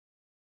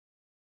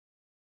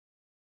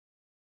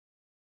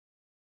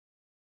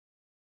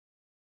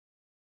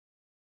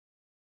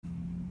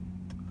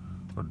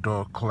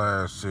adult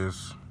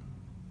classes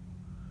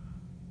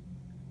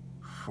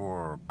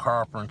for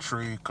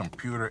carpentry,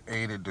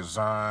 computer-aided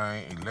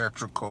design,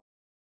 electrical.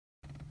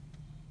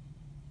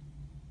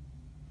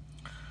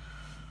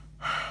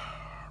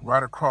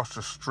 Right across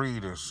the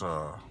street is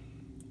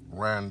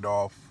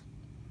Randolph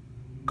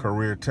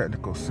Career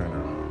Technical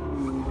Center,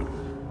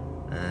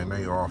 and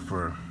they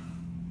offer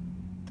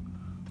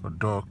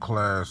adult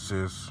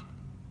classes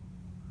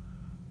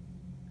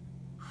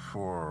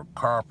for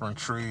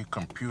carpentry,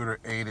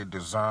 computer-aided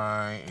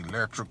design,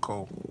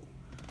 electrical,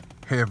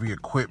 heavy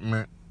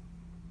equipment,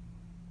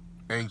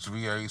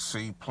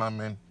 HVAC,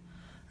 plumbing,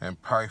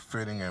 and pipe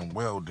fitting and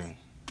welding.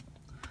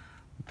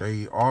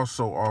 They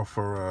also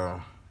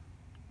offer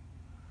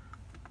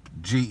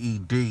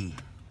GED,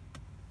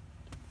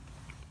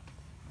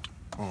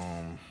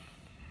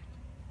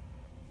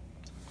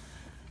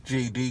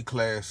 GED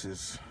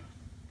classes.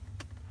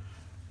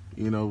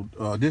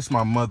 This is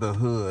my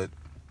motherhood.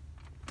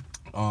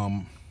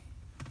 I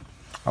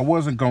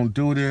wasn't gonna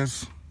do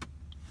this,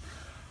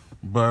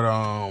 but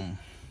I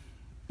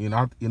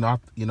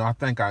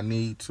think I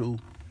need to.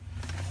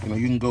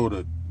 You can go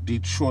to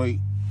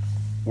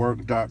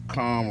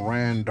DetroitWork.com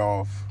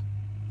Randolph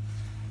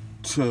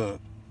to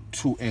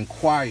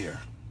inquire.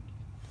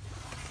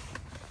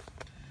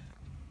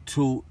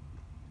 To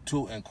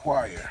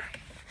inquire.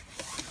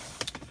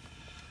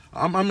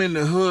 I'm in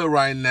the hood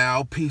right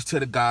now. Peace to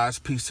the gods,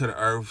 peace to the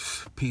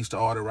earth, peace to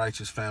all the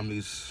righteous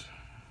families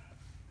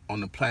on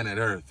the planet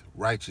Earth.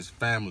 Righteous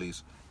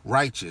families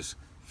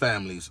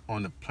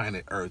on the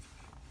planet Earth.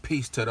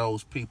 Peace to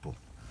those people.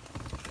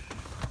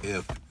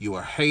 If you're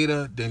a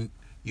hater, then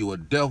you a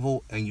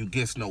devil, and you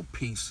get no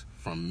peace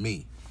from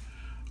me.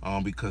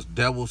 Because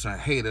devils and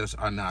haters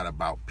are not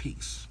about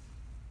peace.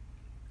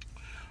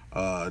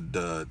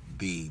 The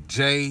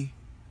J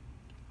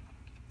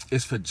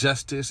is for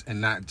justice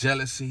and not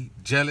jealousy.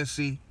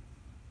 Jealousy,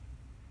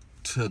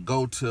 to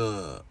go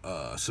to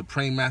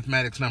Supreme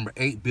Mathematics number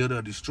 8, build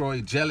or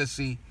destroy.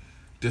 Jealousy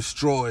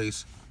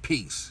destroys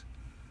peace.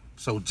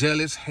 So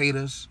jealous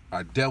haters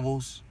are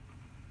devils,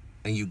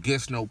 and you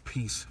get no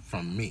peace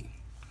from me.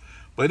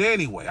 But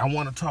anyway, I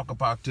want to talk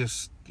about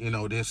this,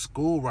 this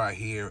school right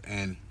here,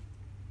 and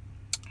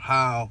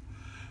how,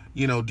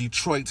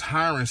 Detroit's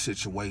hiring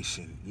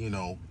situation.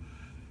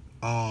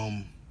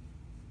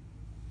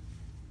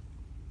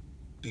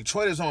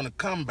 Detroit is on the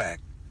comeback,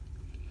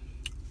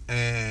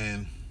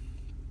 and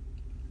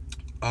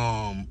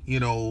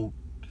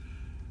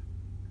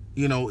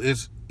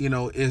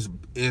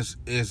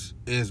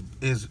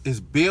is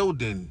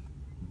building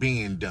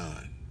being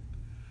done,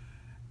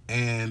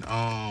 and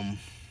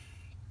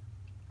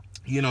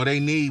they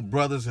need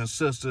brothers and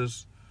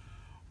sisters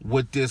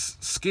with this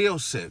skill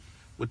set,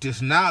 with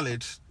this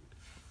knowledge,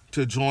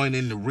 to join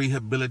in the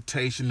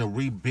rehabilitation, the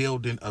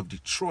rebuilding of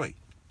Detroit.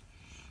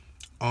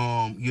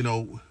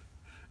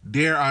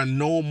 There are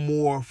no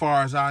more, as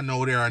far as I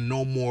know, there are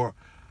no more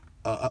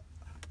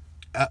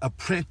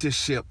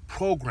apprenticeship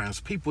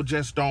programs. People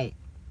just don't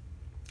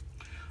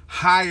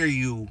hire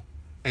you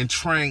and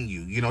train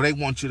you. They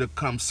want you to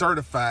come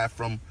certified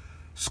from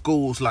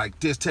schools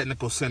like this,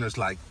 technical centers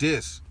like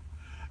this.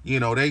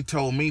 They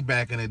told me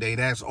back in the day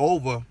that's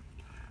over,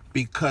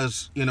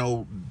 because,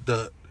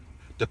 the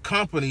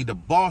company, the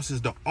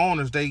bosses, the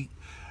owners, they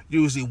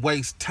usually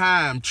waste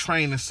time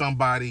training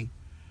somebody,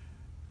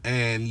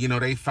 and,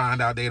 they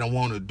find out they don't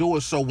want to do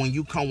it. So when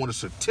you come with a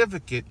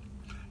certificate,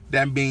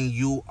 that means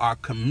you are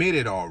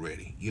committed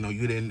already. You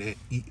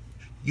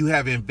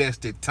have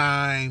invested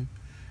time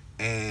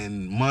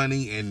and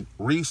money and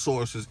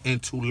resources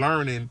into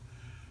learning,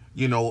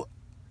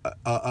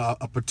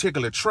 a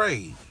particular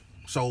trade.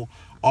 So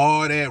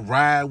all that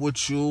ride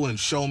with you and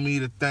show me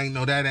the thing,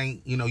 no, that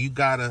ain't, you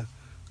gotta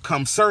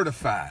come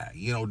certified.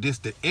 This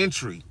the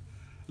entry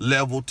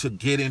level to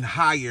getting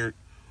hired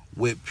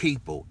with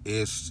people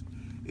is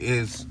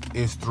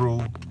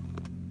through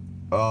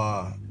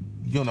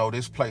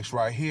this place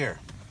right here.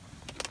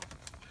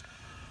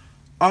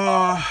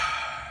 Man,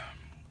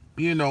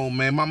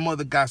 my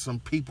mother got some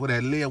people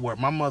that live where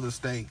my mother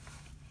stay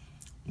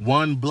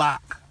one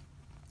block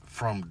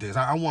from this.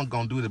 I wasn't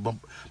gonna do this, but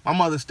my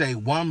mother stayed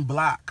one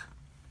block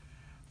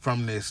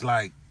from this,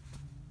 like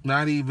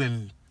not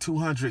even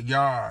 200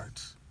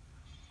 yards.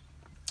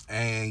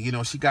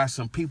 And she got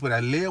some people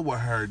that live with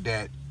her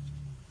that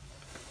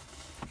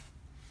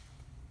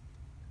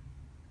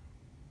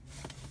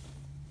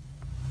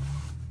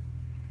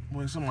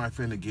somebody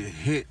finna get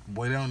hit.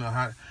 Boy, they don't know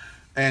how.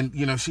 And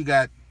she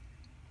got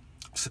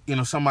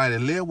somebody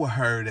that live with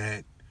her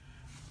that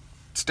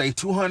stay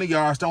 200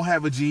 yards, don't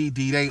have a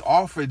GED. They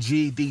offer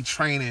GED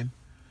training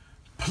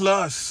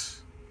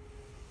plus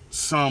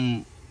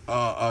some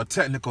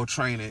technical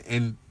training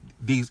in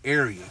these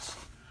areas.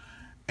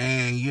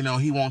 And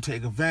he won't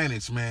take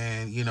advantage,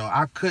 man.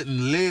 I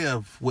couldn't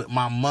live with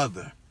my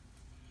mother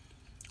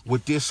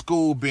with this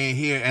school being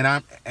here, and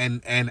I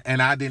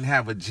didn't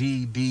have a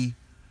GED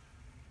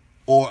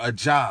or a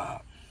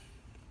job.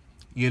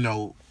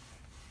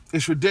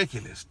 It's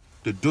ridiculous.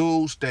 The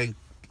dudes, they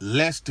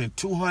less than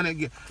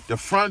 200. The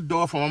front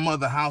door from my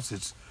mother's house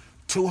is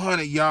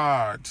 200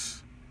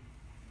 yards,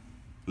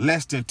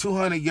 less than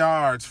 200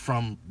 yards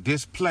from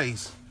this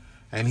place,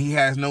 and he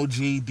has no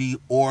GED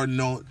or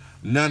none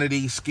of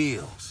these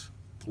skills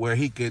where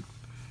he could,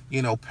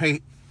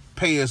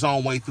 pay his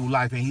own way through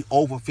life, and he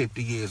over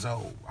 50 years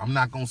old. I'm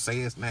not gonna say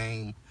his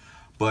name,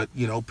 but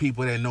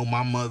people that know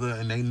my mother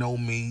and they know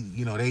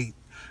me,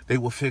 they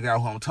will figure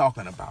out who I'm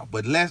talking about.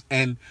 But he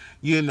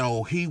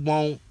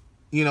won't,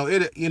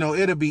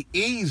 it'll be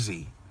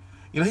easy.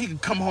 He can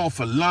come home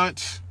for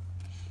lunch.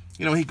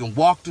 He can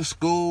walk to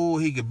school.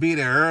 He could be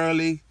there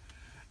early.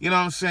 You know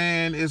what I'm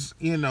saying? It's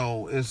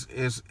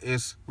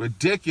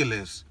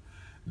ridiculous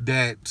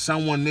that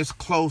someone this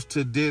close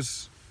to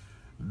this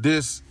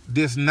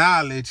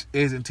knowledge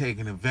isn't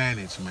taking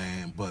advantage,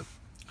 man. But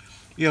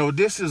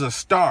this is a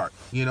start,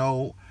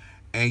 and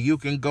you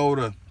can go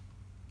to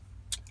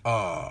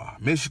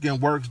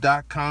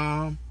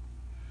MichiganWorks.com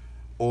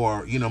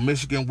or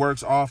Michigan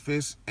Works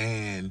office,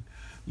 and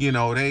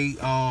they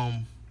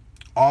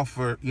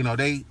offer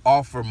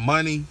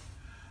money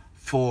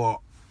for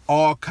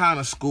all kind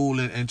of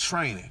schooling and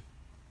training.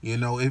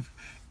 If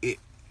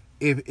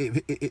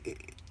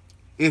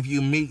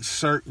you meet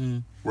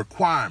certain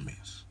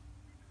requirements.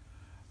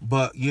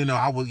 But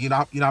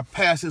I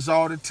pass this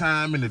all the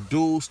time, and the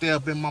dudes stay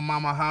up in my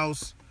mama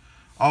house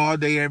all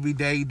day, every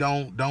day.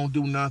 Don't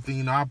do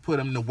nothing. I put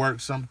them to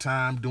work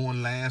sometime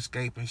doing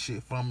landscape and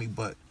shit for me.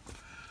 But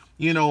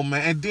man,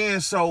 and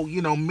then so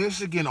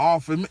Michigan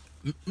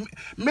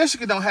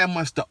Michigan don't have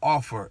much to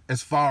offer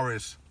as far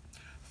as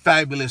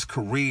fabulous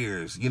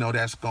careers.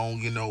 That's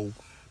gonna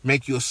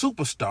make you a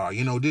superstar.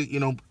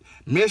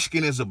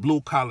 Michigan is a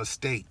blue collar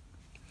state,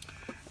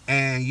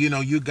 and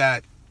you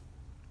got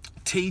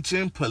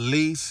teaching,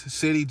 police,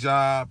 city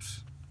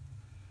jobs,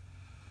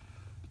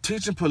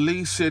 which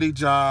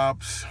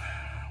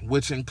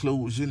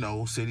includes,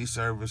 city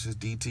services,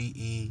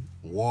 DTE,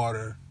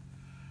 water,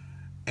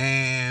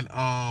 and,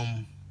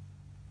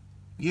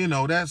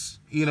 that's,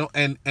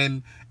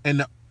 and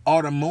the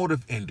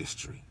automotive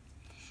industry.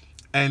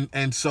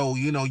 And so,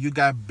 you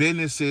got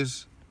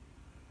businesses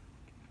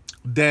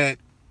that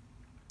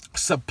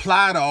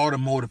supply the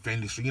automotive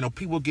industry.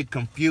 People get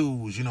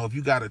confused. If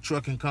you got a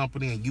trucking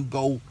company and you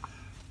go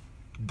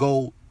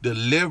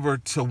deliver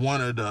to one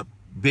of the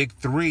big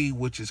three,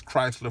 which is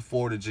Chrysler,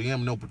 Ford, or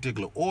GM, no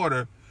particular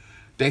order,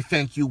 they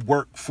think you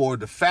work for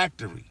the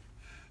factory.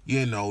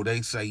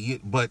 They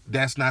say, but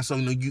that's not so.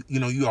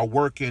 You are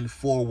working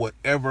for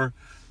whatever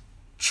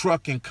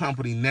trucking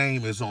company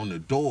name is on the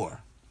door.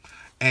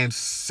 And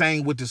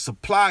same with the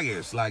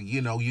suppliers. Like,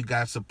 you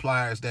got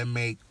suppliers that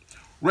make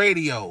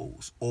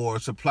radios, or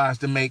suppliers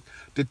that make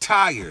the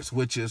tires,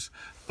 which is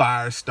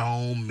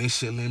Firestone,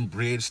 Michelin,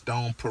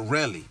 Bridgestone,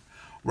 Pirelli,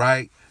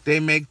 right? They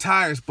make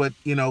tires, but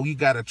you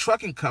got a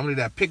trucking company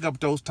that pick up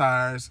those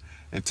tires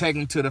and take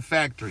them to the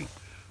factory.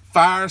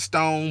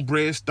 Firestone,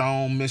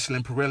 Bridgestone,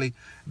 Michelin, Pirelli,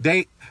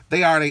 they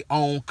are their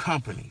own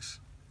companies.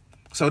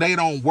 So they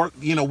don't work,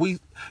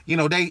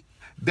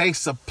 they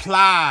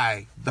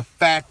supply the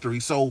factory.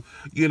 So,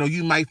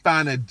 you might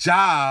find a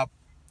job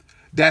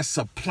that's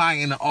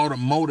supplying the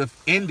automotive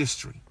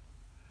industry.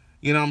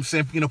 You know what I'm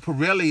saying?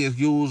 Pirelli is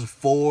used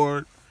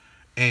Ford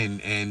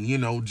and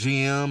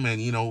GM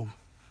and,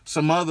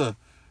 some other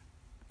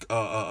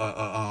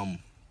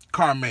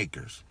car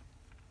makers.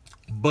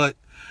 But,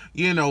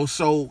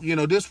 so,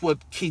 this would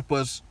keep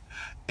us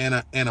in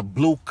a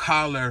blue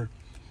collar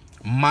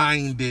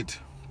minded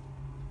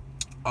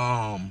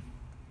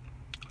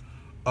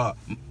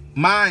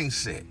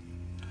mindset.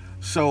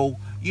 So,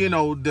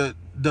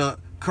 the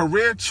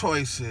career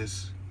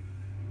choices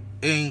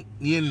ain't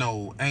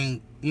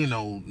nothing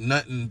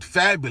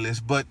fabulous,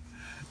 but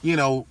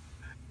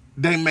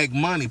they make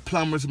money.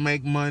 Plumbers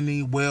make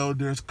money,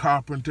 welders,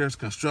 carpenters,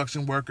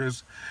 construction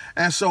workers.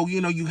 And so,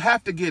 you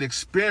have to get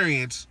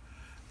experience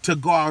to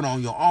go out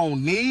on your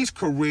own. These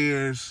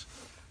careers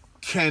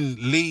can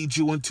lead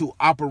you into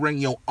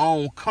operating your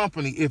own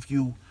company if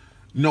you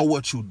know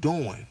what you're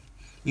doing.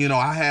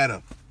 I had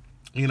a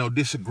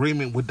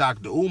disagreement with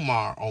Dr.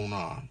 Umar on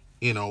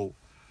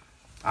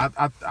I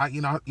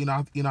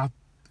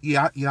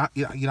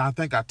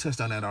think I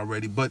touched on that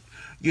already. But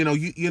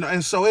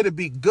and so it'd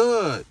be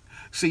good.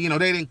 See, they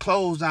didn't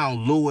close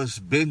down Lewis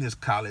Business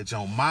College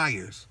on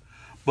Myers,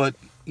 but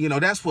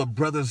that's what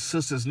brothers and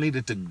sisters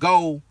needed to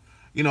go,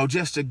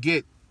 just to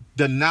get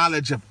the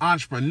knowledge of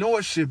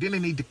entrepreneurship. Then they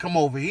need to come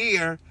over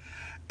here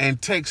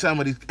and take some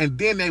of these, and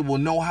then they will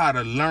know how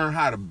to learn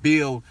how to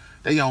build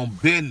their own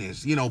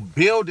business.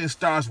 Building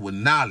starts with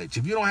knowledge.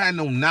 If you don't have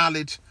no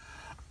knowledge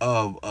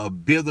of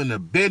building a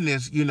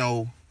business,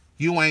 you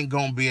ain't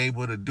gonna be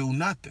able to do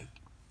nothing.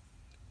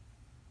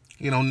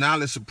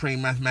 Knowledge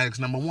supreme. Mathematics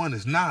number one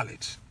is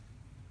knowledge.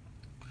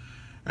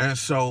 And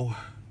so,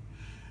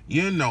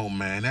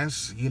 man,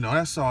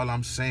 that's all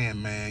I'm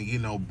saying,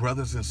 man.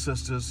 Brothers and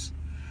sisters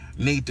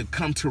need to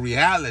come to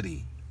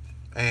reality.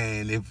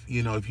 And if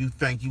you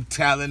think you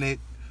talented,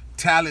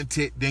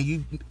 then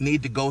you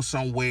need to go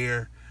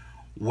somewhere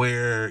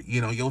where, you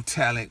know, your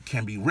talent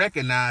can be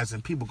recognized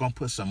and people gonna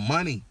put some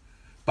money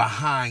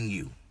behind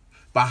you,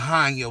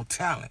 behind your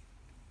talent.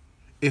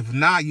 If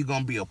not, you're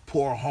gonna be a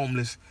poor,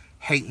 homeless,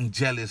 hating,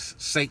 jealous,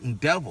 Satan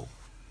devil,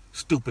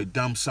 stupid,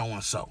 dumb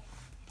so-and-so.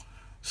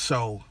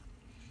 So,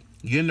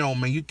 you know,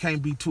 man, you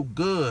can't be too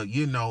good,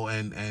 you know,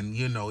 and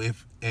you know,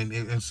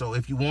 so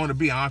if you want to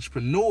be an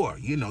entrepreneur,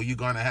 you know, you're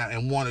gonna have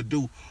and want to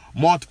do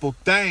multiple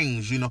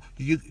things, you know,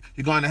 you're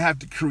gonna have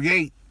to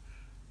create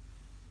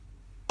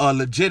a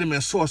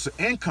legitimate source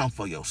of income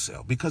for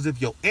yourself. Because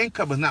if your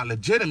income is not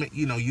legitimate,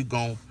 you know, you're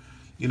gonna,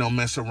 you know,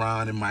 mess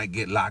around and might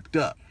get locked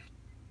up.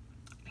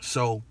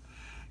 So,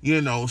 you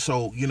know,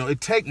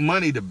 it take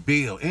money to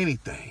build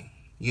anything.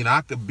 You know,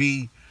 I could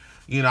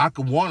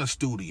want a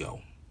studio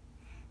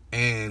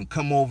and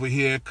come over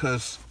here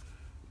because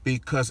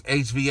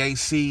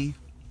HVAC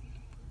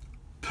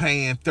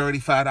paying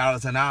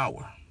 $35 an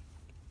hour.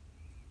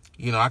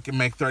 You know, I can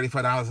make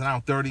 $35 an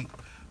hour,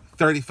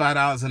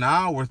 $35 an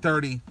hour,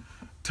 30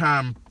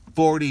 times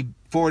 40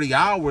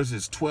 hours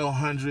is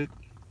 $1,200.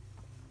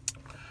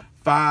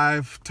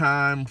 5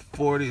 times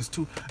 40 is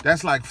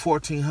that's like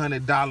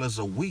 $1,400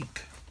 a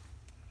week.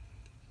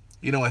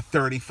 You know, at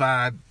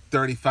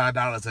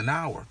 $35 an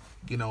hour.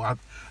 You know, I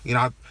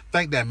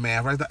think that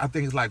math, right? I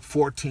think it's like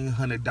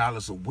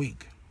 $1,400 a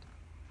week.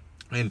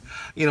 And,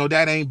 you know,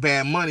 that ain't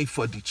bad money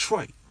for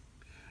Detroit.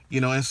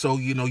 You know, and so,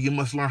 you know, you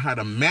must learn how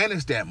to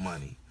manage that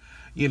money.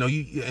 You know,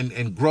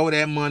 and grow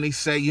that money.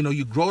 Say, you know,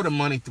 you grow the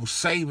money through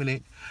saving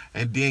it,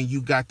 and then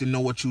you got to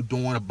know what you're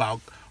doing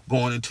about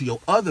going into your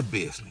other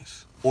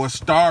business or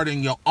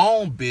starting your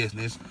own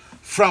business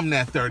from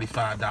that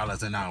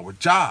 $35 an hour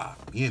job.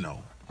 You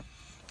know,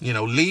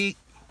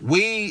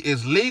 weed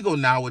is legal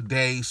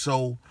nowadays,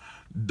 so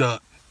the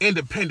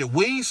independent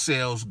weed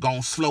sales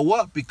gonna slow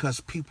up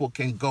because people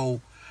can go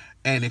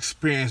and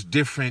experience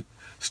different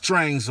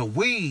strains of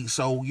weed.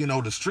 So, you know,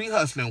 the street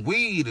hustling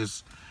weed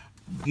is,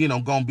 you know,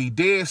 gonna be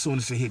dead as soon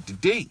as it hit the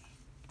D.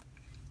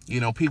 You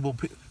know, people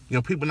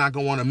not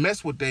gonna want to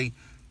mess with they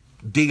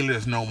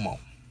dealers no more.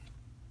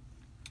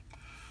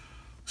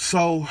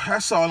 So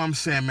that's all I'm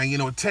saying, man. You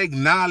know, take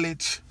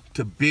knowledge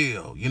to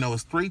build. You know,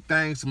 it's 3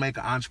 things to make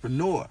an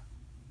entrepreneur: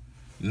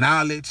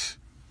 knowledge,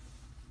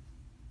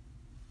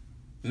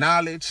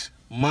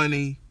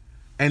 money,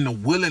 and the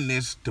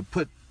willingness to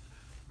put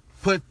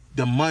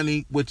the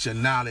money with your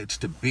knowledge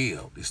to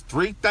build. It's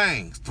 3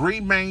 things,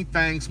 3 main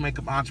things make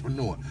an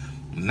entrepreneur: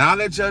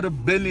 knowledge of the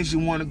business you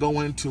want to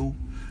go into,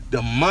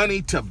 the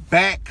money to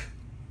back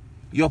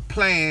your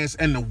plans,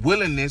 and the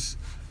willingness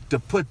to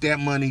put that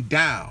money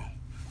down,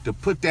 to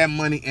put that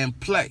money in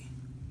play.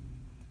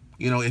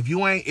 You know, if you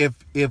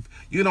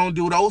don't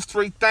do those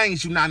 3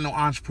 things, you're not no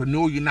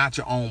entrepreneur, you're not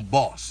your own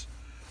boss.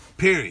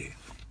 Period.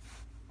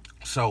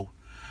 So,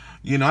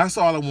 you know, that's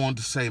all I wanted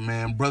to say,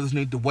 man. Brothers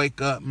need to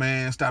wake up,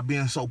 man. Stop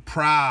being so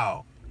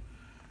proud.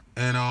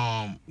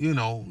 And you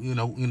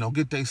know,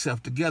 get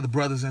themselves together.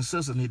 Brothers and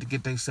sisters need to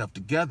get themselves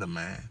together,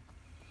 man.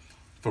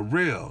 For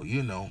real,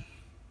 you know.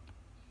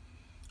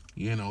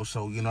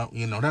 So you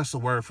know, that's the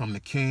word from the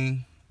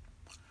King.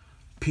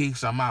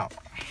 Peace, I'm out.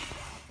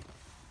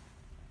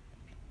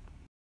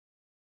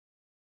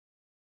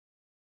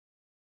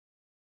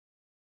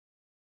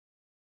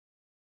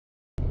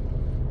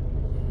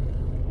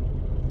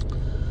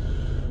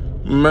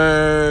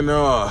 Man,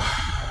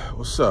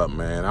 what's up,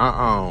 man?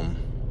 I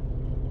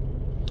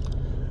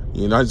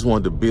just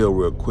wanted to build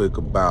real quick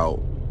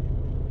about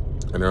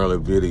an earlier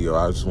video.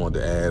 I just wanted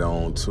to add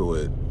on to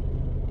it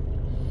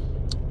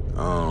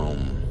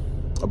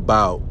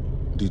about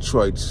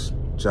Detroit's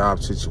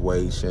job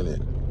situation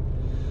and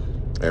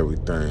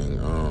everything.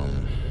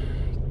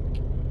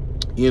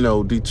 You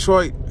know,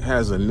 Detroit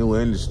has a new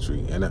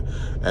industry, and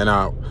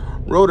I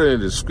wrote it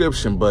in the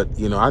description, but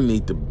you know, I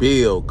need to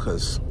build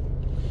because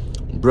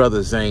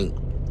brothers ain't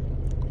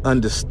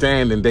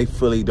understanding. They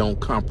fully don't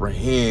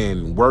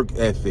comprehend work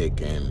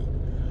ethic and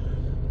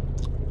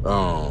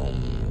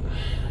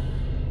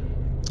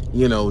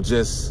you know,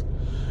 just,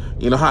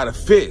 you know, how to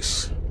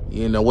fish.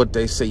 You know what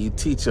they say, you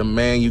teach a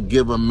man, you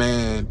give a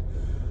man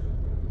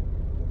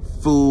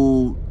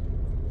food,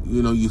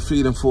 you know, you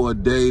feed him for a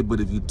day, but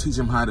if you teach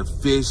him how to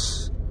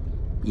fish,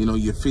 you know,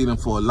 you feed him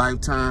for a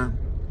lifetime.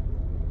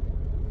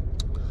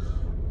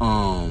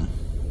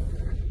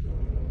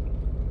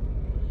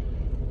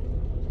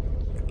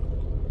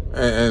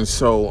 And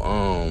so,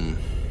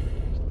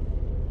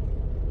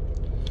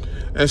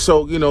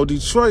 you know,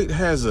 Detroit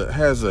has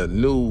a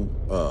new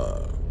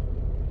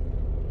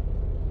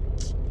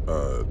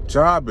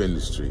job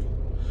industry,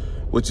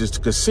 which is the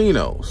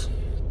casinos,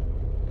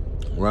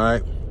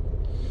 right?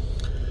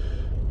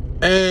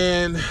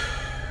 And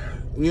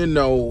you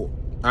know,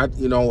 I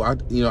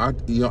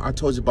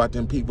told you about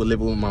them people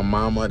living with my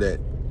mama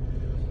that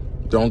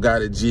don't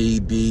got a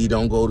GED,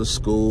 don't go to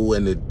school,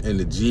 and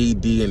the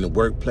GED and the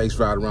workplace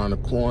right around the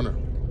corner.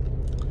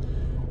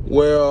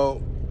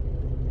 Well,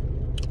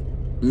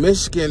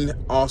 Michigan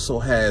also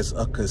has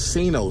a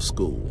casino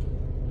school.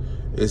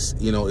 It's,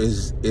 you know,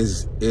 it's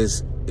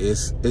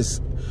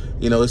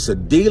a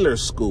dealer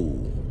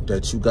school.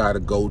 that you got to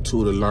go to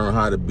learn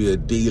how to be a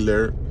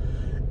dealer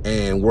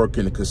and work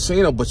in the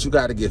casino, but you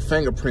got to get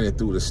fingerprinted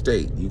through the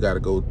state. You got to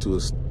go to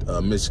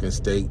a Michigan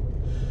State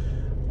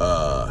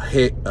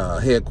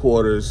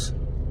headquarters,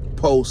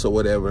 post or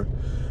whatever,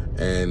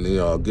 and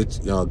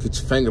get your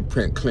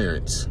fingerprint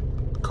clearance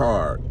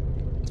card,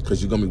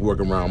 because you're gonna be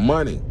working around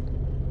money.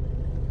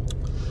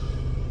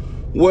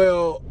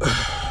 Well,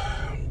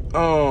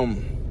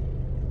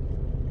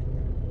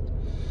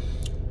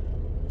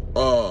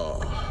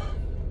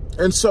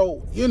 and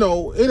so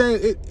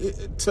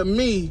to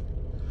me,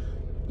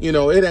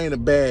 it ain't a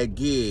bad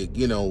gig.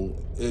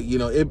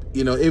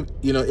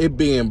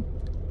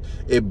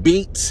 It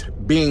beats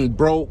being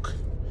broke,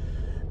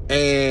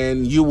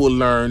 and you will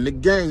learn the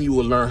game. You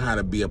will learn how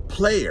to be a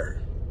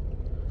player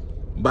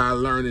by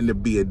learning to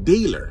be a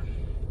dealer.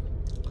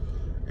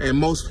 And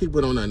most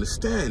people don't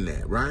understand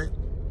that, right?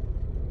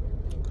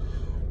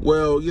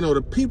 Well,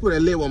 the people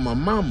that live with my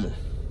mama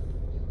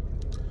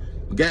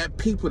got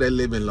people that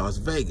live in Las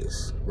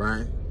Vegas,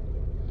 right?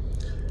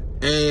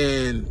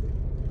 And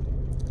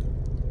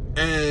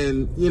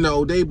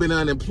they've been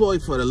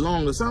unemployed for the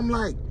longest. I'm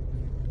like,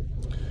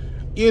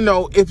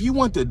 if you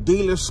went to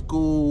dealer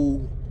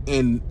school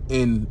in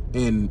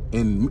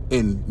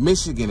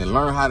Michigan and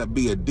learn how to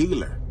be a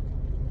dealer,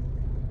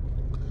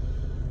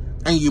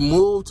 and you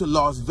move to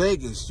Las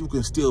Vegas, you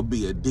can still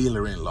be a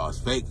dealer in Las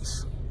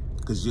Vegas,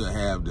 because you'll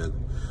have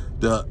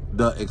the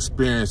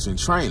experience and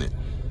training.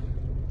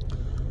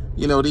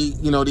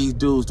 These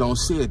dudes don't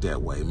see it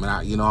that way,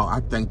 man.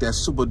 I think that's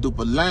super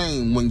duper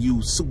lame when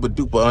you super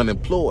duper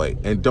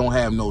unemployed and don't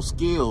have no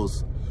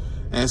skills,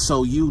 and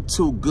so you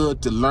too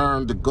good to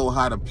learn to go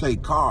how to play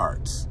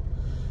cards,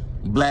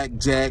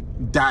 blackjack,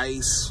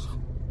 dice,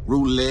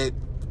 roulette,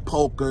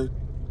 poker.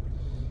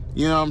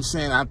 You know what I'm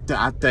saying? I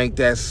think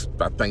that's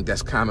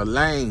kind of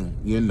lame.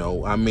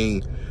 I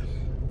mean,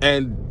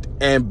 and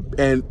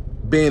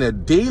being a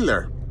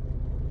dealer,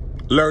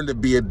 learn to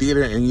be a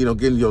dealer, and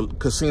getting your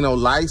casino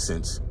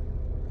license.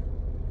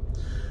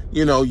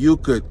 You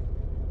could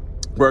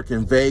work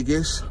in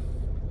Vegas,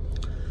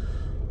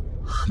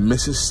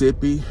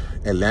 Mississippi,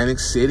 Atlantic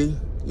City,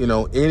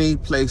 any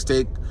place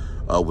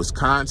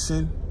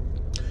Wisconsin,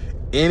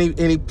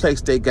 any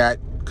place they got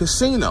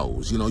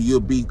casinos. You'll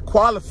be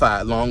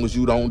qualified long as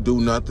you don't do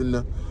nothing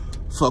to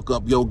fuck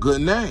up your good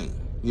name,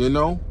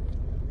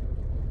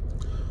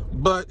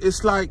 But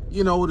it's like,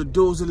 the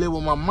dudes that live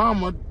with my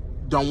mama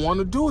don't want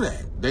to do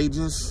that. They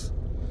just,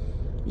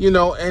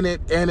 and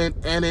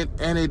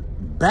it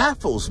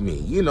baffles me.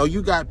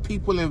 You got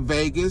people in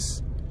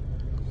Vegas,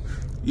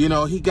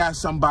 he got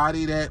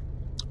somebody that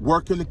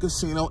work in the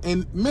casino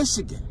in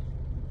Michigan.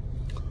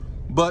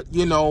 But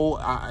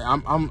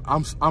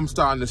I'm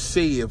starting to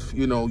see, if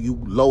you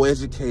low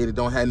educated,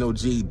 don't have no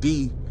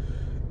GED,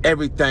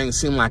 everything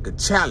seem like a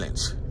challenge,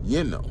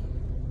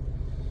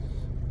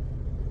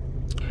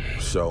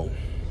 So,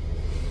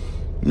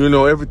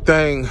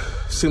 everything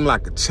seem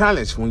like a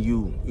challenge when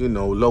you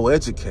low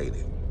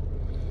educated.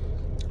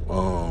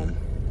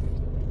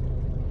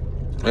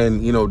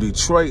 And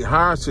Detroit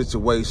hiring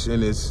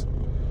situation is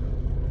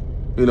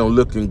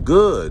looking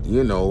good,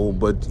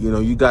 but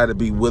you got to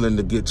be willing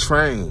to get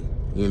trained.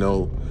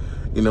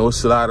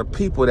 It's a lot of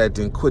people that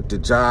didn't quit the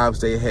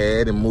jobs they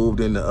had and moved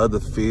into other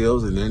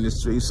fields and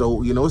industry.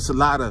 So, it's a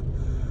lot of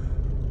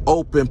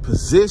open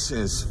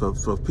positions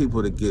for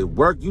people to get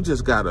work. You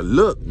just got to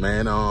look,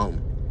 man.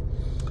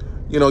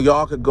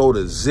 Y'all could go to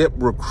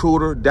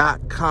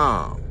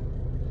ziprecruiter.com,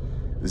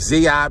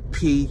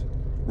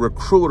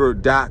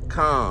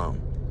 ZIPrecruiter.com,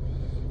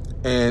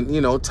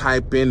 and,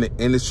 type in the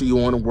industry you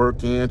want to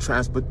work in,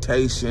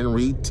 transportation,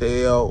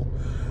 retail,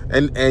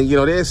 and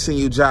they'll send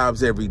you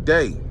jobs every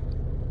day.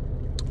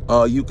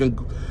 You can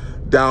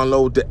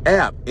download the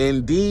app,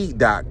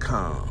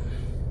 Indeed.com,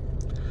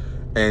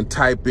 and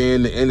type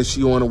in the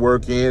industry you want to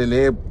work in, and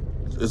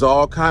there's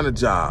all kind of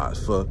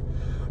jobs for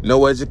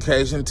no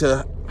education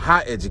to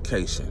high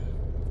education.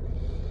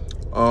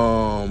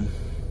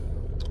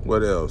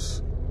 What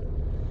else?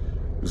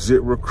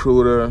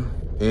 ZipRecruiter,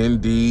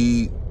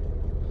 Indeed.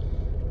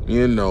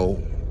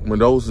 When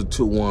those are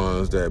two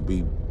ones that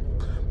be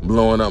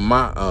blowing up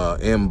my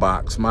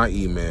inbox, my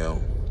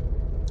email,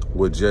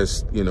 with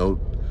just,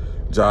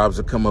 jobs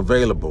that come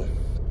available,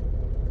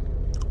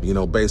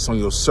 based on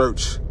your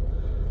search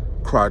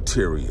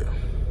criteria.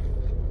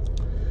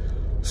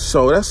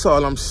 So that's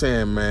all I'm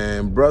saying,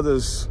 man.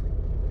 Brothers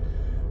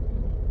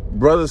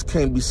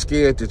can't be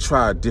scared to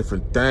try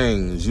different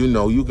things.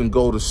 You can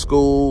go to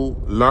school,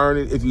 learn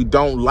it. If you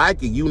don't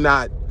like it, you're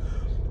not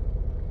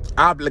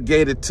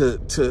obligated to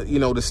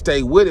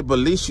stay with it, but at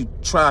least you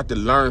try to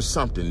learn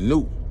something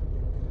new.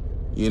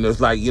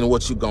 It's like,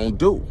 what you gonna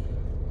do,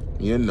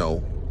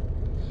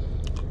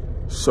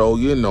 So,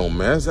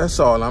 man, that's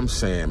all I'm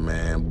saying,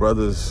 man.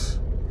 Brothers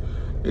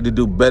need to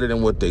do better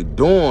than what they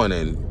doing,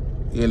 and,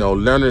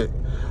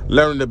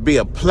 learning to be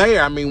a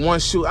player. I mean,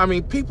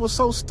 people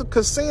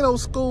casino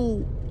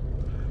school,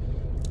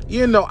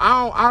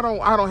 I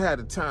don't have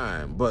the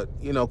time, but,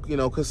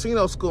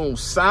 casino school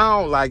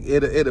sound like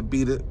it'll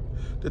be the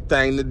the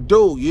thing to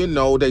do.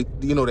 They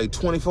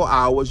 24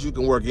 hours. You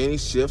can work any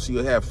shift, so you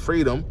have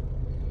freedom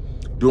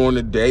during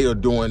the day or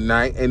during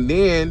night. And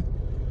then,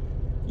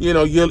 you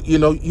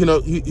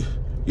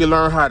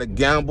learn how to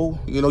gamble.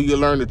 You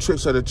learn the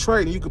tricks of the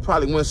trade, and you could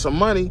probably win some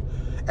money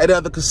at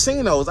other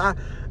casinos. I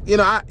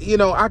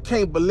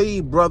can't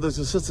believe brothers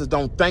and sisters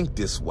don't think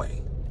this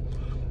way.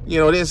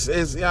 This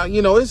is,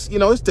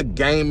 it's the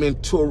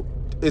gaming tour.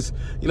 It's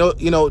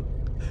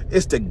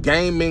the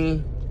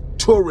gaming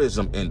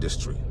tourism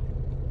industry.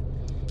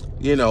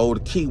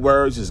 The key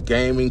words is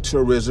gaming,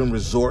 tourism,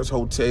 resorts,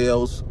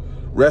 hotels,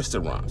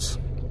 restaurants.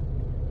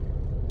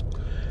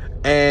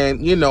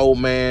 And,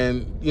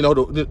 man,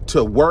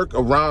 to work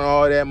around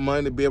all that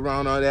money, to be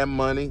around all that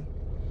money,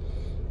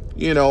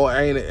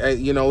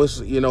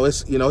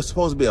 it's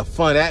supposed to be a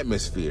fun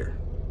atmosphere.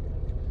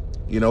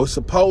 It's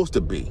supposed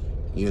to be.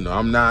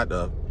 I'm not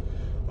a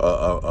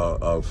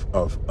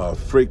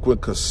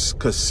frequent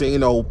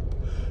casino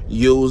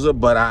user,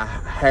 but I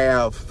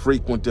have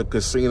frequented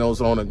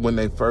casinos when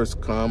they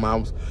first come. I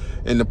was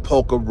in the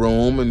poker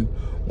room and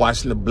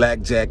watching the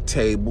blackjack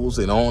tables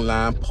and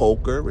online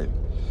poker and,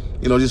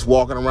 just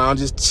walking around,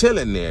 just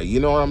chilling there. You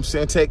know what I'm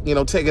saying? Taking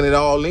it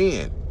all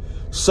in,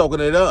 soaking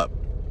it up.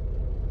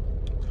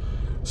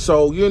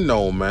 So,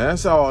 man,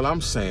 that's all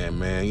I'm saying,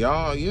 man.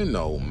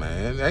 Y'all,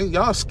 man, ain't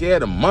y'all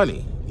scared of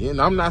money?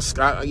 I'm not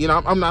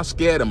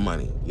scared of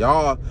money.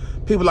 Y'all,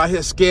 people out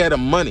here scared of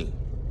money.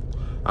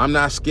 I'm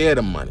not scared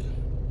of money.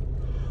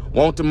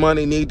 Want the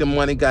money, need the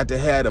money, got to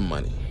have the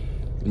money.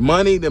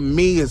 Money to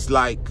me is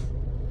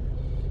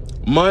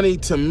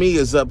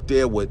up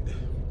there with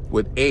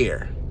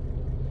air.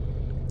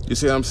 You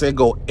see what I'm saying?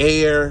 Go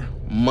air,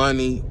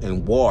 money,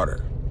 and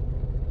water.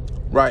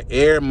 Right?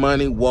 Air,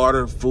 money,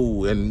 water,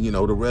 food, and,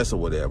 the rest or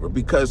whatever.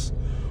 Because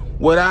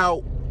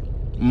without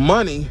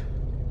money,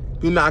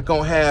 you're not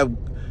going to have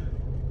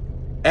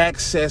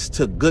access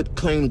to good,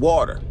 clean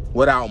water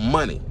without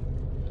money.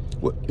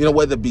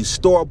 Whether it be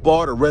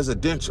store-bought or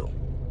residential.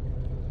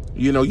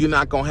 You're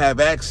not going to have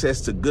access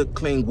to good,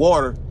 clean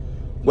water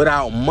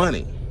without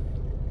money.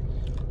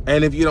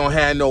 And if you don't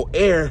have no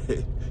air,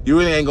 you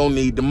really ain't going to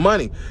need the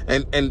money.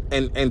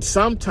 And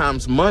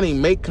sometimes money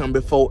may come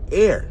before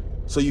air.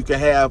 So you can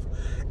have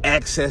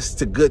access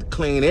to good,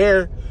 clean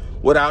air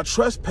without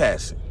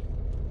trespassing.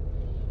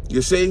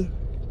 You see?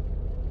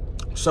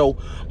 So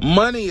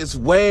money is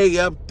way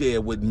up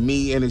there with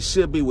me, and it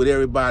should be with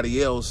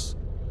everybody else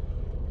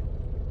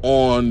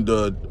on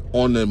the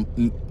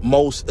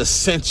most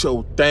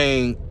essential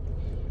thing,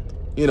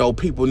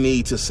 people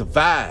need to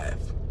survive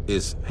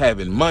is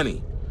having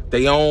money.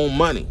 They own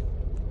money.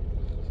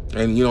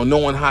 And,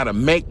 knowing how to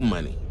make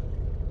money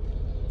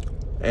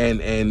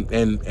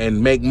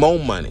and make more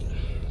money.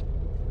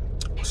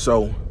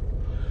 So,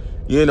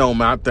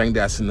 man, I think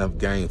that's enough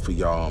game for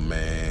y'all,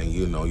 man.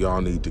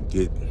 Y'all need to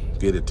get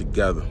it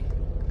together.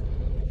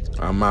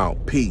 I'm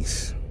out.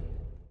 Peace.